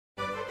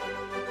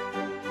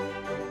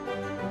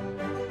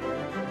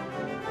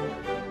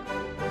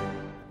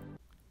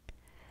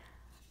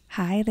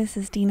Hi, this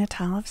is Dena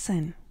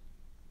Tollefson,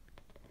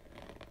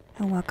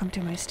 and welcome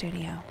to my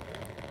studio.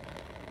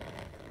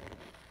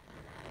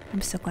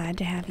 I'm so glad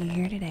to have you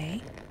here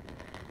today.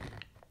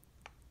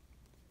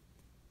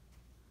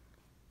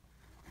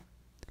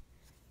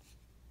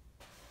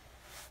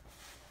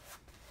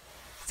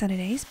 So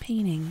today's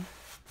painting,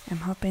 I'm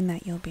hoping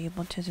that you'll be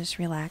able to just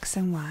relax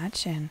and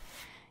watch, and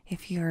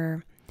if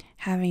you're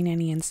having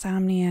any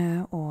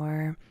insomnia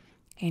or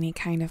any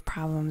kind of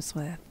problems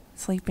with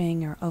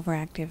sleeping or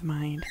overactive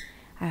mind,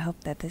 I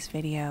hope that this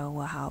video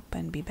will help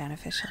and be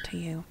beneficial to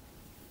you.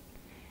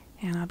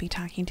 And I'll be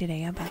talking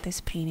today about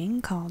this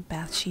painting called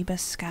Bathsheba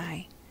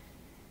Sky.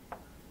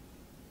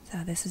 So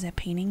this is a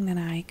painting that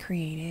I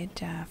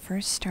created,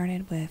 first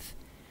started with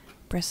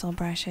bristle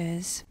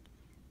brushes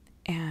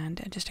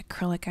and just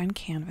acrylic on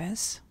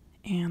canvas.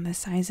 And the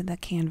size of the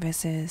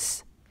canvas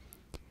is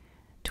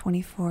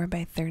 24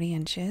 by 30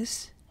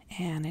 inches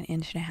and 1.5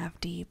 inches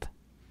deep.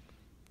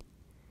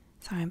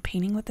 So I'm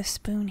painting with a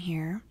spoon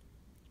here,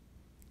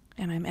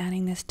 and I'm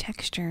adding this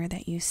texture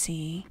that you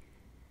see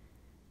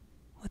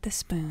with the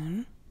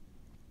spoon.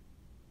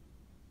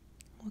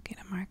 We'll get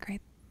a mark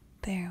right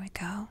there. We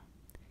go.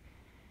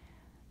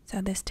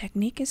 So this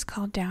technique is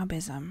called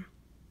Daubism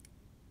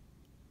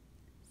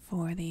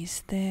for these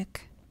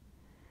thick,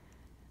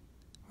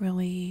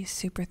 really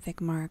super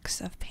thick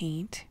marks of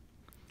paint.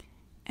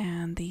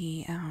 And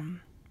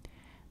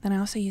then I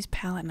also use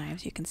palette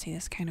knives. You can see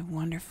this kind of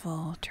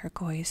wonderful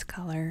turquoise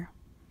color.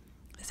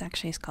 This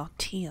actually is called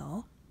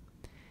teal.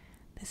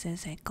 This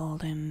is a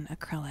golden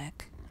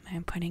acrylic.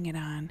 I'm putting it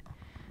on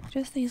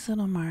just these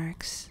little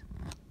marks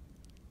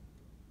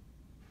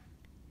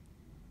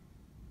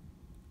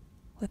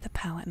with a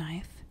palette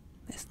knife,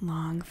 this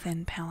long,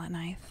 thin palette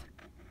knife.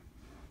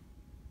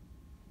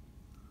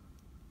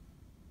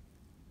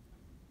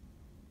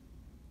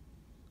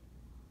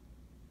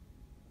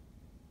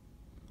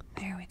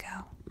 There we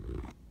go.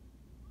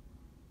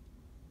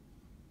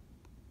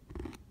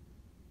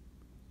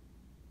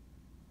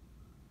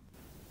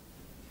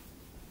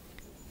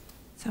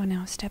 So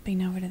now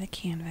stepping over to the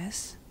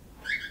canvas,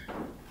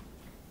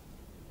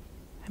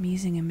 I'm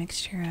using a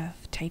mixture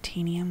of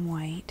titanium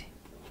white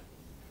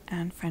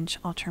and French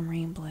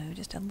ultramarine blue,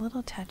 just a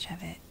little touch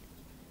of it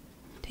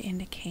to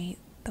indicate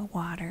the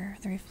water,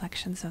 the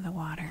reflections of the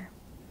water.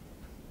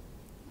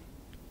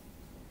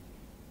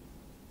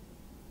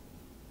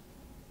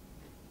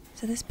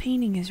 So this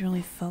painting is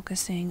really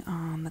focusing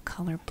on the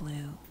color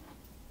blue,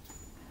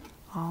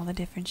 all the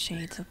different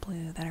shades of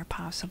blue that are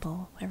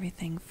possible,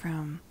 everything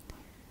from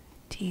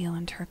teal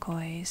and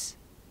turquoise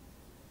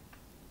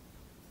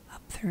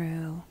up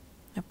through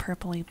a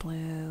purpley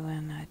blue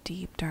and a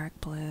deep dark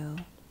blue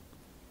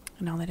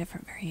and all the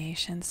different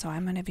variations. So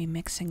I'm going to be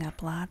mixing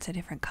up lots of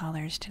different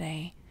colors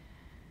today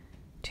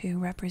to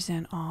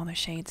represent all the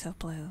shades of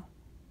blue.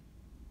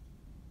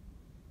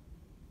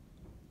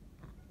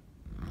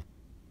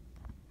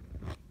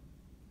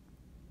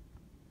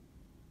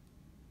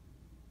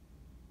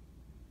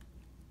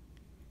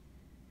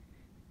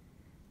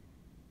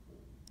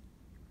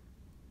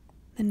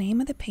 The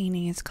name of the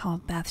painting is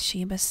called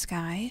Bathsheba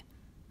Sky,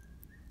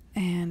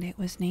 and it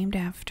was named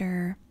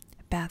after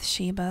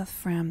Bathsheba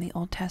from the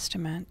Old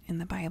Testament in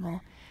the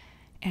Bible.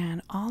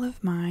 And all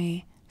of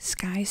my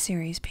Sky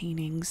series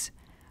paintings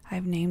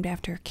I've named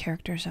after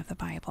characters of the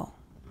Bible.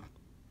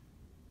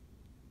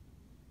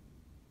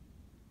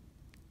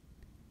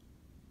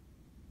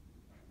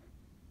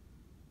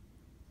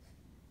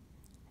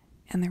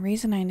 And the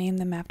reason I named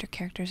them after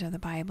characters of the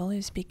Bible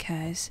is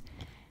because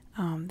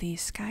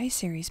these Sky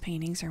series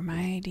paintings are my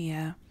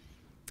idea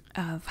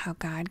of how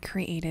God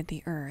created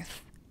the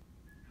earth.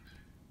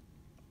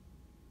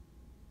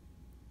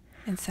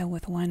 And so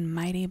with one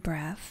mighty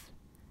breath,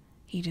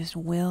 he just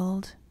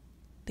willed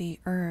the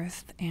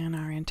earth and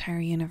our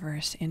entire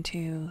universe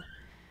into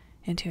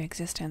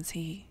existence.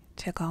 He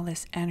took all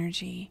this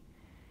energy,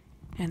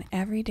 and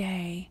every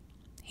day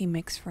he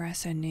makes for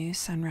us a new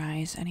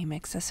sunrise and he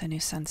makes us a new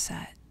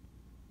sunset.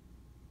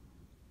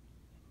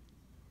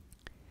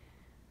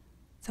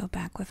 So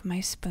back with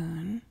my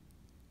spoon.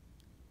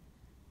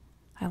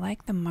 I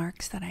like the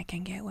marks that I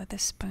can get with a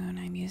spoon.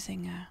 I'm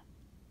using a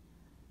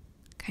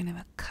kind of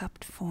a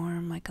cupped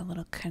form, like a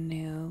little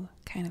canoe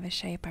kind of a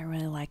shape. I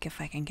really like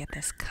if I can get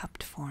this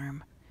cupped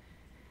form.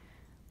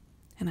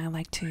 And I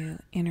like to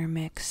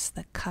intermix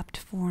the cupped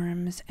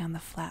forms and the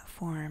flat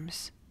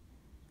forms.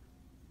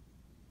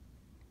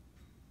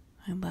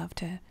 I love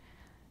to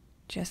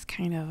just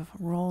kind of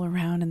roll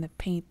around in the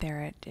paint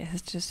there. It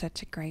is just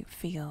such a great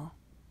feel.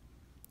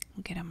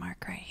 We'll get a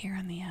mark right here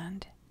on the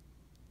end.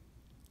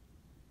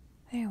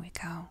 There we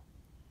go.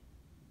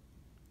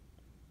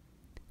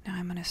 Now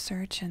I'm going to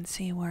search and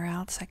see where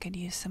else I could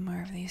use some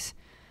more of these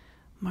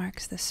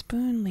marks. The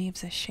spoon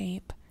leaves a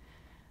shape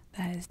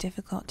that is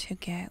difficult to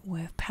get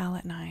with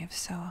palette knives,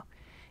 so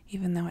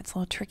even though it's a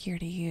little trickier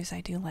to use,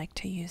 I do like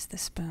to use the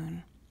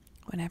spoon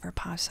whenever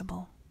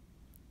possible.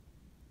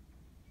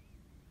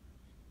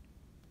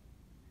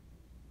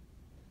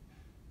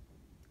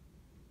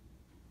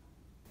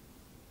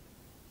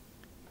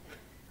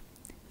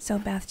 So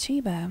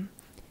Bathsheba,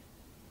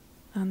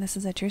 this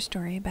is a true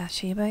story.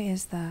 Bathsheba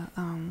is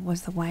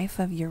was the wife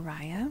of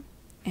Uriah,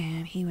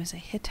 and he was a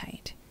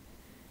Hittite,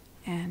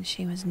 and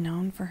she was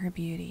known for her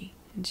beauty,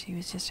 and she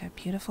was just a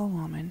beautiful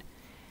woman.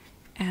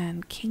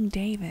 And King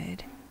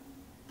David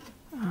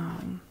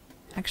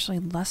actually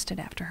lusted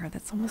after her.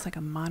 That's almost like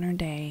a modern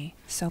day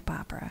soap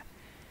opera.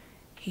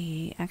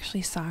 He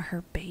actually saw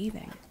her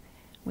bathing,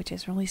 which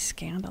is really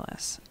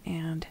scandalous,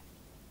 and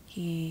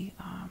he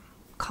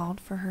called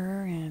for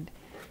her and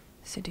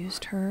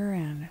seduced her,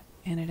 and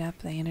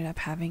they ended up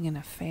having an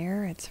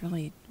affair. It's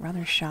really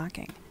rather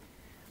shocking.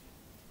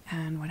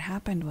 And what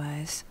happened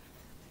was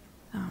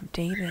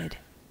David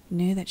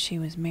knew that she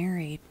was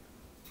married,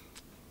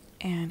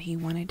 and he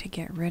wanted to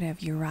get rid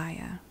of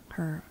Uriah,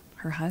 her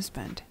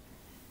husband.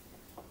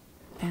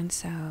 And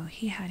so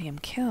he had him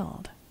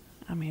killed.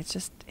 I mean,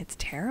 it's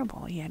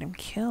terrible. He had him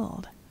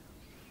killed.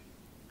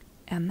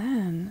 And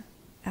then,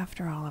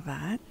 after all of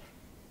that,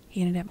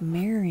 he ended up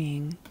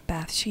marrying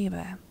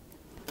Bathsheba.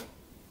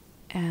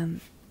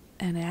 And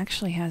it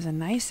actually has a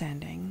nice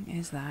ending,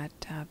 is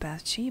that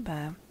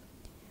Bathsheba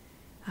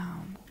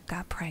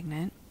got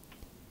pregnant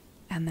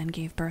and then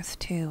gave birth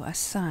to a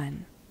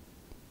son.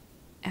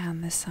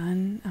 And the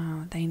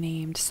son they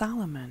named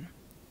Solomon.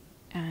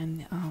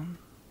 And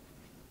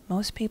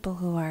most people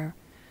who are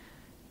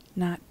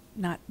not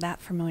that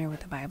familiar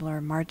with the Bible,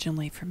 or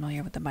marginally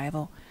familiar with the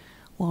Bible,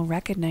 will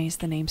recognize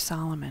the name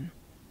Solomon.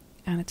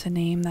 And it's a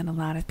name that a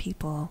lot of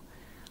people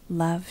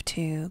love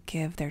to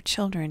give their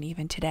children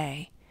even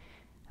today.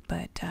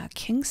 But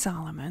King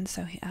Solomon,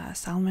 so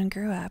Solomon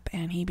grew up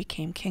and he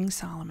became King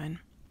Solomon.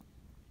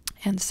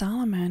 And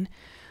Solomon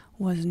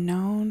was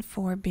known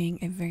for being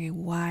a very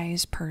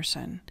wise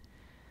person.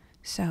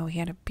 So he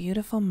had a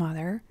beautiful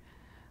mother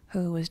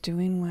who was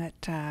doing what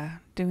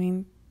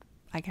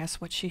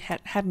she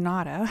had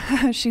not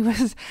of.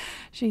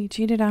 she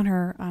cheated on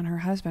her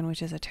husband,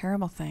 which is a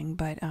terrible thing,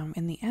 but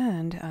in the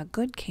end,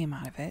 good came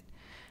out of it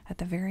at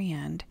the very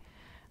end,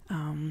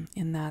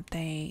 in that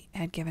they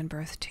had given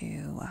birth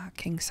to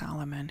King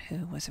Solomon,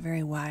 who was a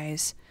very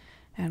wise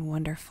and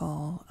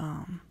wonderful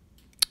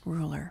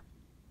ruler.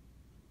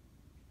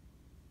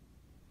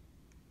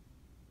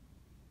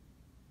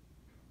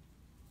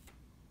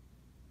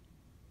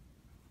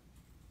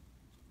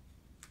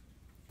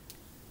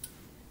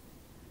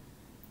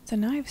 So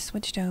now I've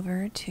switched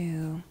over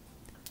to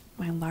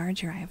my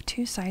larger. I have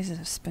two sizes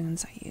of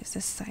spoons I use.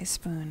 This size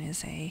spoon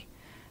is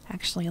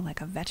actually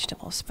like a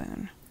vegetable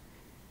spoon,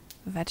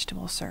 a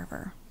vegetable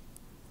server.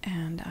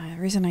 And the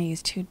reason I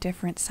use two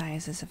different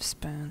sizes of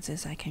spoons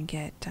is I can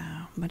get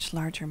much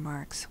larger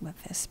marks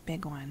with this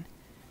big one.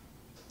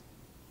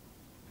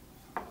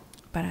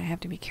 But I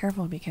have to be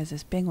careful because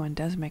this big one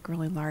does make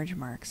really large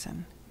marks,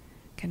 and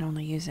can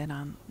only use it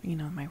on,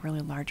 my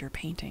really larger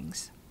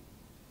paintings.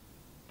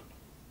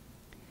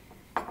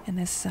 And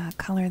this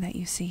color that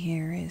you see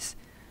here is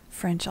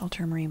French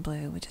ultramarine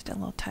blue, which is a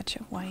little touch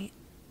of white.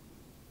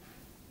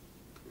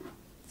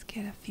 Let's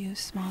get a few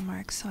small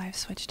marks. So I've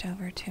switched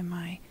over to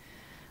my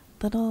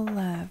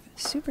little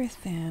super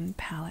thin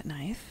palette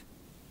knife,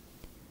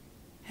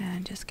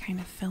 and just kind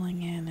of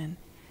filling in and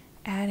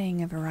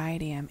adding a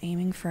variety. I'm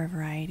aiming for a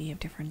variety of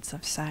different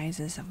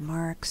sizes of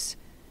marks,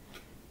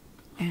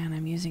 and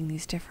I'm using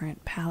these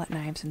different palette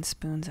knives and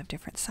spoons of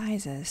different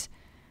sizes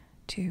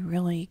to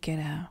really get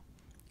a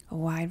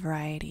wide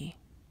variety.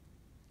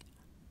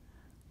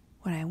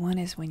 What I want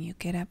is when you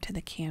get up to the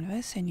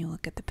canvas and you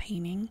look at the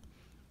painting,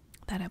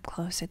 that up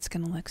close it's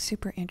going to look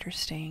super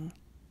interesting.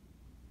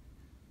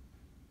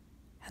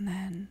 And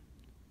then,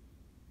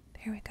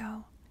 there we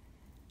go.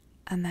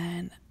 And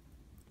then,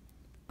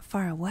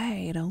 far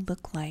away, it'll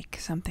look like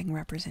something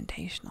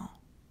representational.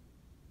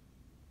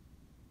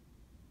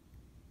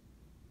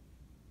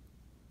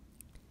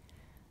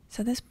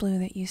 So this blue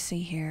that you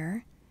see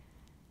here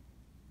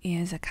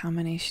is a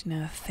combination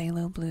of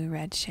phthalo blue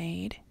red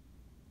shade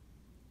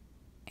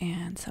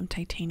and some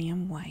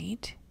titanium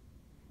white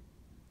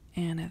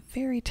and a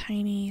very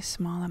tiny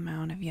small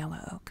amount of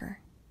yellow ochre.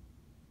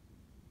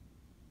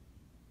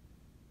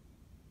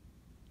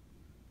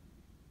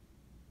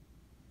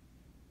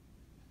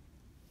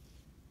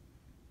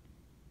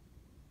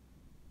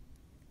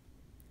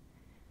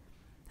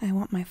 I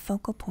want my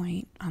focal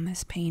point on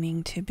this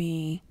painting to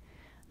be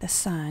the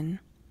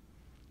sun,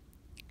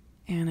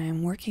 and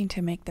I'm working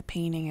to make the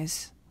painting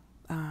as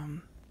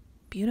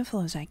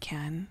beautiful as I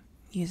can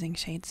using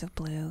shades of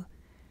blue,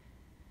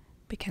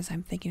 because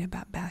I'm thinking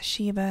about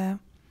Bathsheba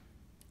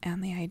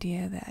and the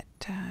idea that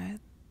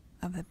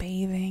of the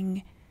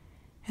bathing,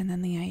 and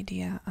then the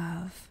idea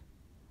of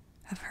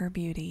her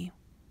beauty.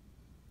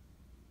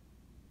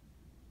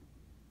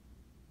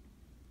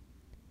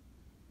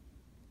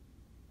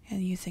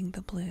 And using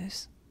the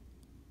blues.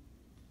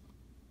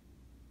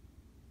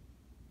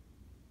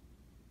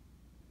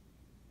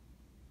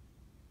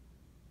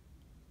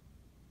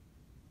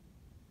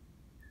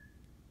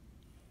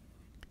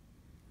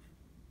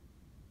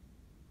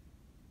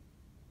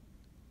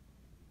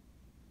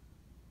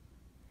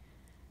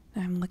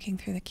 I'm looking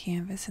through the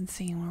canvas and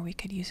seeing where we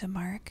could use a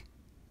mark.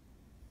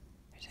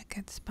 There's a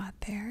good spot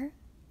there.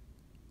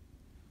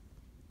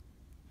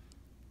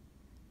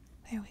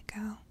 There we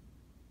go.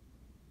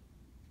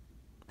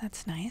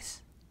 That's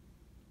nice.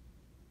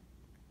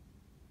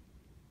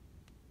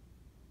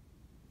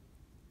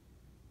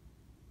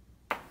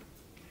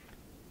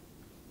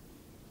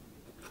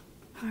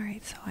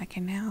 Alright, so I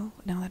can now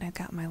that I've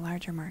got my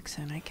larger marks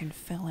in, I can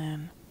fill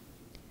in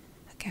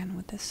again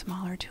with this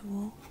smaller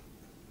tool.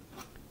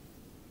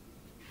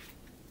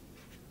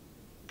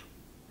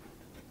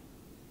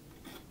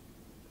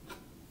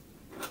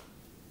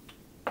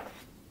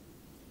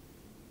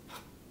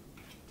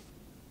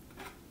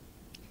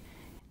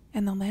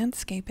 And the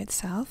landscape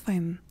itself,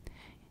 I'm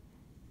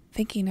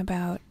thinking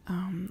about,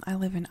 I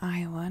live in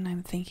Iowa, and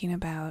I'm thinking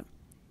about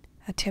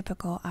a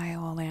typical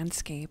Iowa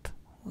landscape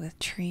with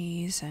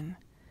trees and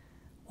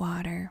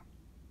water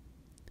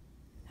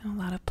and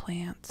a lot of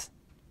plants.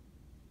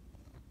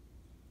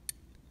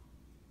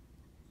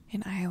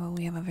 In Iowa,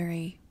 we have a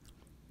very,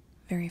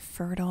 very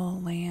fertile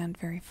land,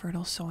 very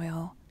fertile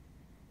soil,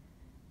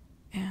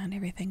 and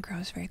everything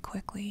grows very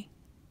quickly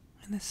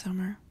in the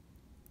summer.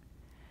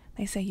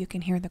 They say you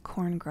can hear the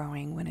corn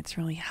growing when it's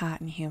really hot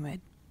and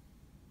humid.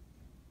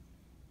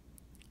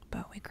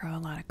 But we grow a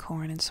lot of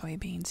corn and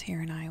soybeans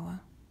here in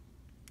Iowa.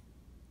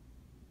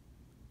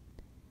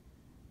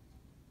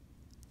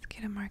 Let's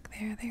get a mark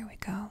there. There we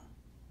go.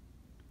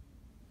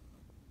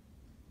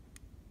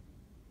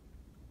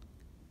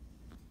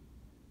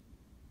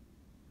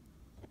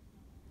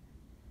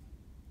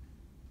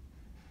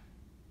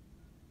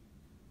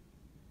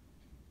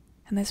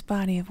 And this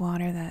body of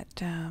water that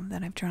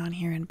I've drawn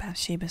here in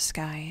Bathsheba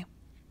sky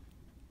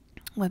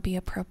would be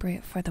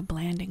appropriate for the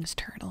Blandings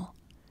turtle.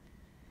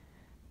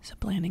 So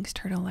Blandings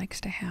turtle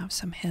likes to have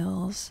some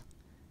hills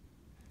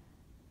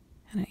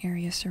and an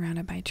area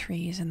surrounded by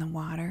trees in the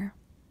water.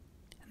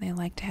 And they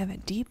like to have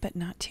it deep, but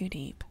not too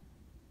deep.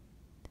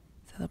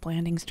 So the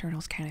Blandings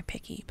turtle's kind of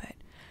picky, but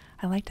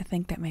I like to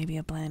think that maybe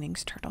a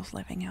Blandings turtle's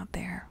living out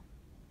there.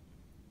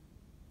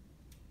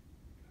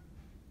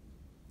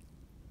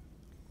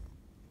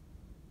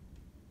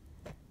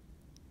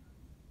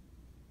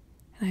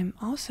 And I'm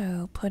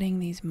also putting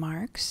these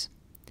marks,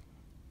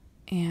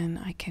 and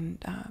I can,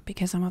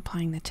 because I'm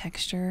applying the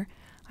texture,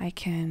 I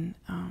can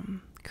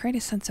create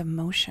a sense of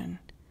motion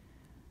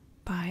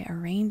by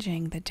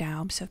arranging the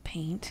daubs of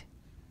paint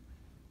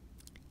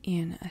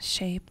in a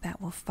shape that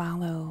will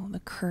follow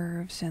the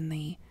curves and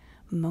the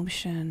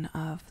motion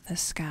of the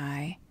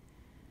sky.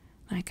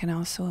 I can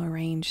also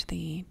arrange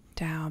the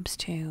daubs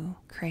to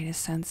create a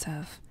sense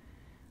of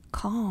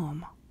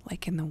calm,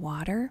 like in the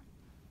water.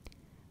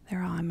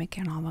 I'm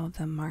making all of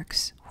the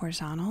marks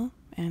horizontal,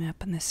 and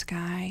up in the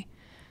sky,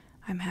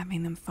 I'm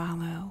having them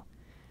follow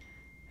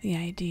the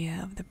idea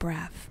of the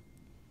breath.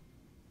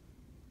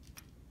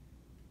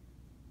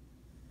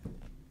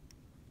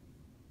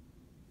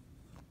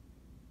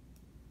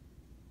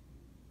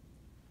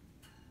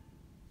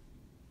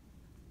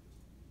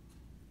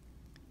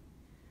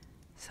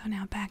 So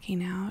now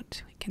backing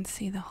out, we can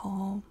see the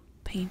whole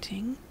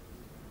painting.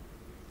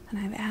 And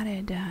I've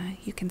added,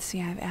 you can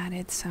see I've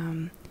added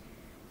some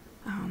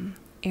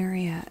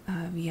area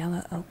of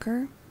yellow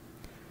ochre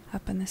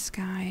up in the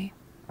sky.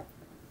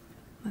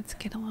 Let's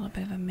get a little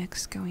bit of a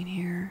mix going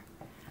here.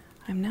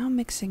 I'm now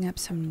mixing up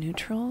some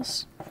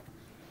neutrals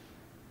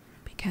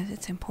because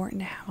it's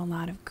important to have a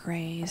lot of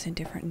grays and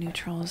different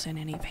neutrals in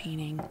any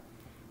painting.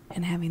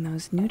 And having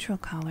those neutral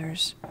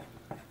colors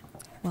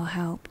will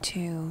help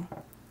to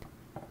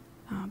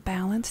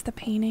balance the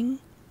painting,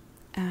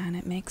 and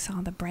it makes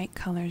all the bright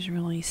colors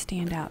really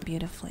stand out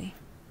beautifully.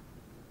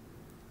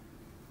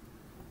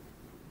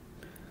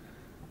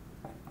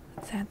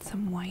 Let's add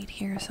some white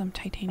here, some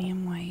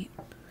titanium white.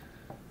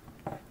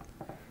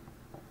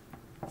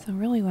 So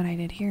really what I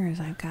did here is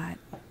I've got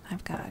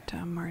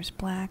Mars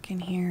black in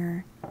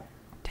here,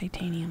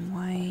 titanium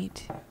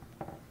white,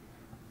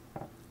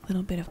 a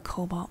little bit of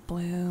cobalt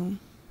blue,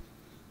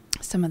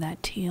 some of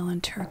that teal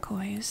and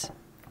turquoise,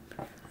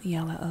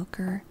 yellow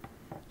ochre.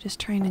 Just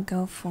trying to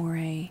go for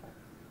a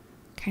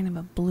kind of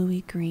a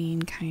bluey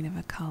green kind of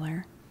a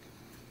color.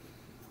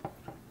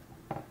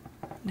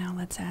 Now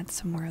let's add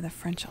some more of the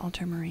French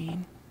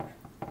ultramarine.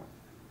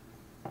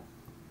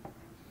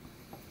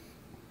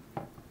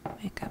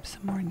 Make up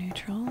some more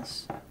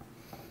neutrals.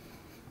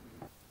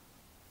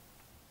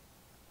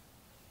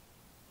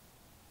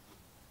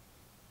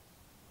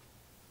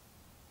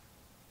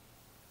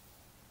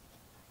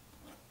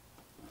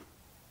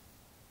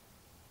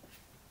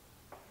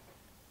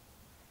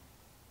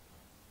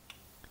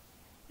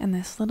 And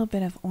this little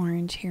bit of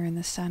orange here in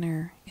the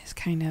center is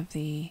kind of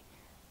the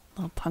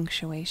little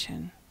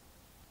punctuation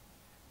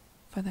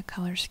for the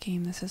color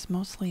scheme. This is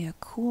mostly a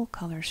cool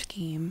color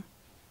scheme,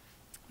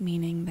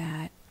 meaning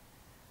that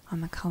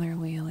on the color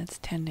wheel it's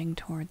tending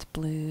towards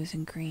blues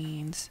and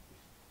greens,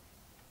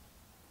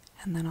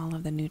 and then all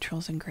of the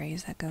neutrals and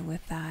grays that go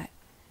with that,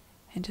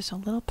 and just a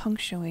little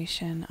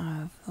punctuation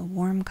of the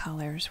warm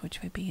colors,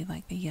 which would be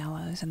like the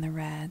yellows and the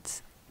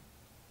reds.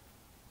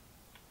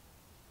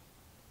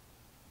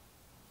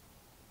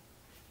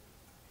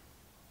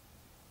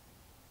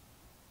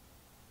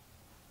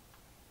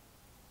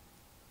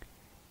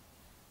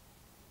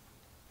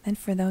 And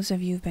for those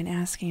of you who've been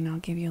asking, I'll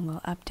give you a little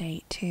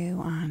update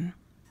too on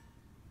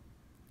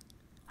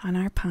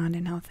our pond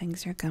and how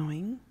things are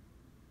going.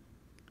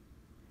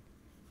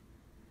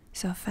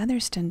 So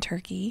Featherston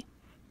turkey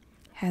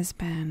has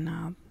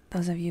been,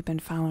 those of you who've been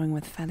following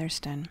with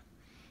Featherston,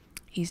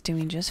 he's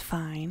doing just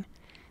fine,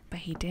 but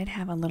he did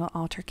have a little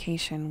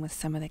altercation with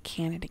some of the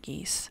Canada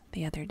geese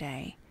the other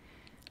day.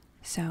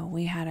 So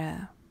we had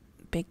a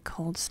big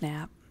cold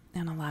snap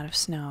and a lot of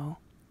snow,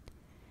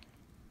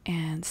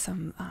 and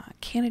some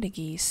Canada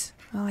geese,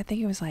 well, I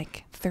think it was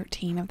like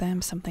 13 of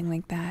them, something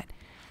like that,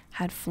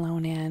 had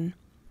flown in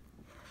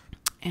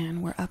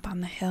and were up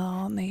on the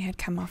hill, and they had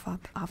come off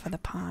of the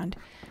pond.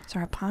 So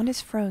our pond is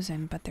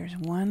frozen, but there's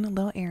one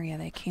little area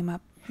that came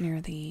up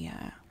near the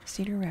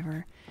Cedar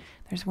River.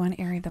 There's one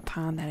area of the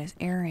pond that is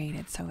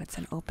aerated, so it's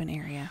an open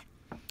area.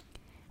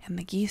 And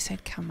the geese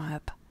had come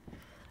up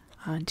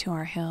onto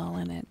our hill,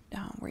 and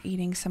were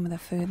eating some of the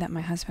food that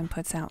my husband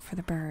puts out for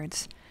the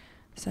birds.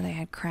 So they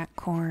had cracked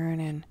corn,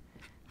 and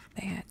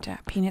they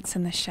had peanuts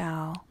in the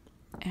shell,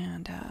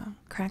 and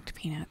cracked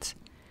peanuts,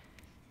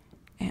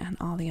 and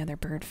all the other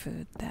bird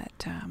food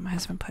that my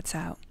husband puts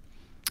out.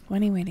 Well,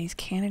 anyway, these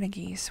Canada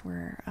geese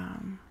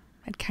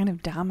had kind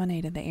of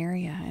dominated the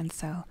area, and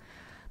so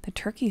the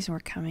turkeys were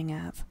coming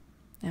up,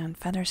 and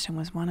Featherston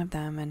was one of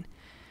them, and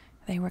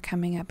they were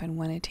coming up and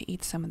wanted to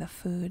eat some of the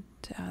food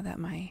that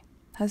my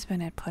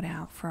husband had put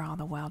out for all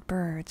the wild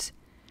birds.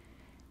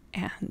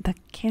 And the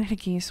Canada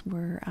geese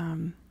were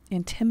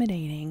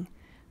intimidating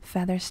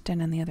Featherston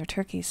and the other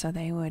turkeys, so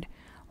they would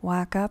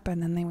walk up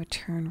and then they would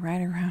turn right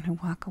around and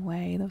walk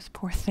away, those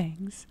poor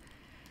things.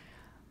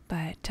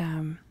 But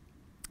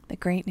the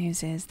great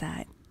news is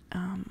that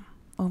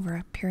over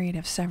a period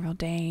of several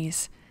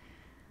days,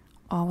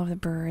 all of the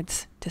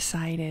birds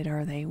decided,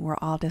 or they were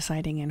all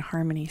deciding in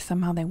harmony.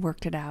 Somehow they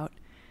worked it out,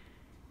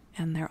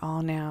 and they're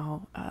all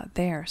now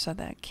there. So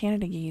the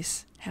Canada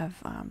geese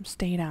have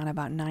stayed on.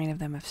 About 9 of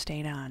them have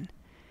stayed on,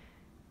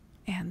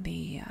 and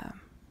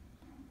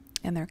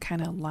they're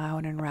kind of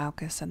loud and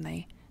raucous, and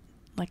they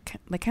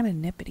kind of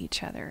nip at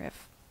each other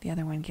if the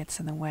other one gets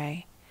in the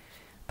way.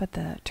 But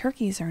the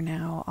turkeys are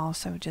now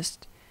also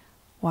just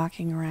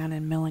walking around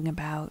and milling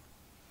about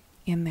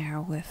in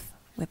there with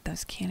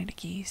those Canada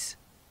geese.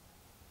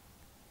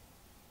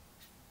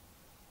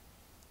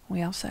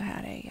 We also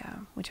had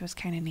which was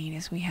kind of neat,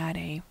 is we had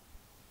an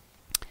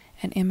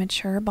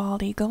immature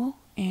bald eagle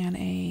and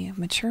a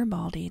mature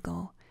bald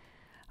eagle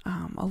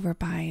over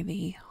by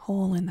the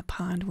hole in the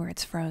pond where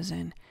it's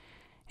frozen,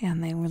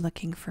 and they were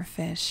looking for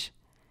fish.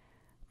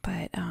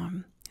 But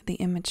the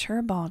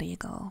immature bald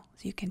eagle,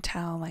 as you can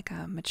tell, like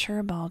a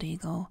mature bald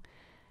eagle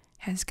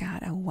has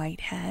got a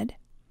white head,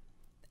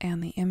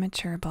 and the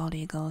immature bald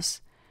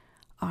eagles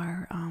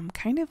are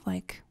kind of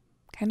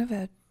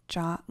a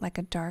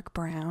dark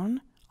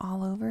brown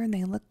all over, and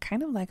they look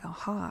kind of like a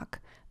hawk.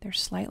 They're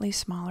slightly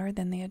smaller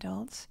than the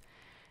adults.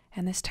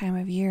 And this time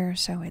of year,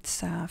 so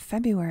it's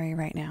February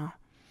right now,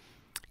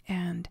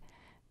 and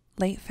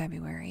late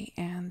February,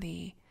 and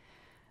the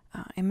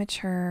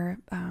immature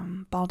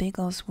bald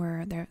eagles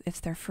it's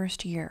their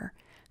first year,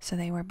 so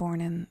they were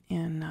born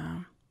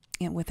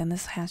within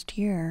this past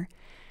year,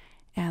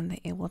 and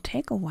it will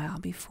take a while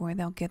before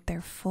they'll get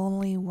their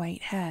fully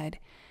white head.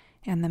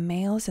 And the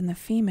males and the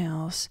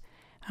females,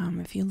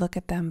 if you look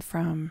at them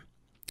from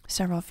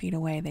several feet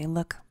away, they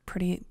look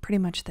pretty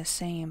much the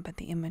same, but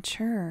the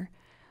immature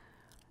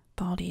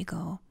bald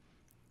eagle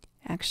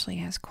actually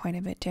has quite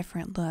a bit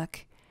different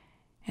look,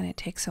 and it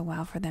takes a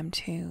while for them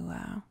to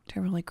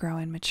really grow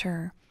and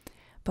mature.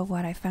 But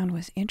what I found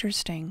was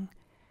interesting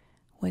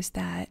was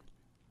that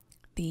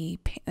it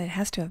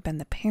has to have been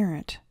the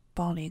parent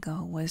bald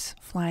eagle was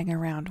flying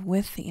around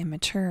with the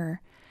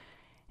immature,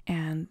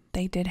 and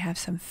they did have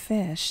some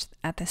fish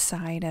at the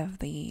side of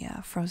the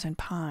frozen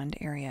pond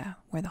area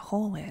where the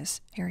hole is,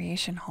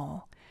 aeration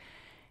hole.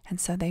 And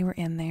so they were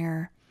in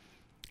there,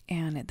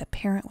 and the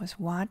parent was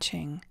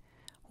watching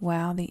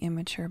while the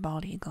immature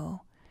bald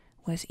eagle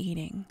was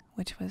eating,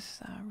 which was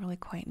really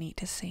quite neat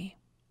to see.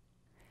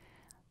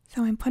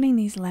 So I'm putting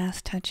these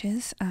last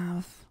touches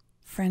of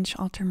French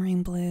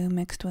ultramarine blue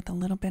mixed with a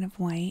little bit of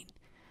white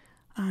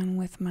on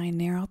with my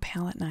narrow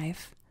palette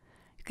knife.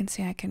 You can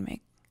see I can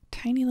make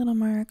tiny little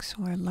marks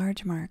or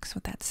large marks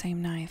with that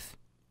same knife.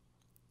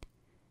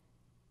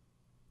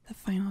 The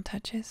final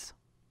touches.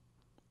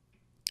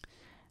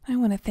 I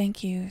want to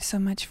thank you so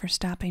much for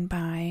stopping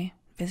by,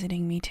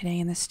 visiting me today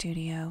in the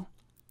studio.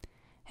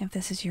 If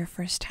this is your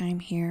first time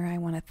here, I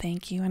want to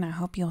thank you, and I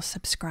hope you'll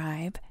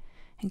subscribe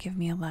and give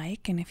me a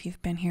like. And if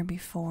you've been here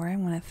before, I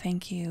want to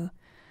thank you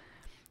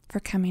for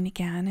coming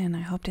again, and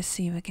I hope to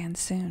see you again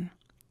soon.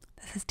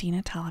 This is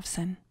Dena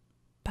Tollefson.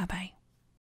 Bye-bye.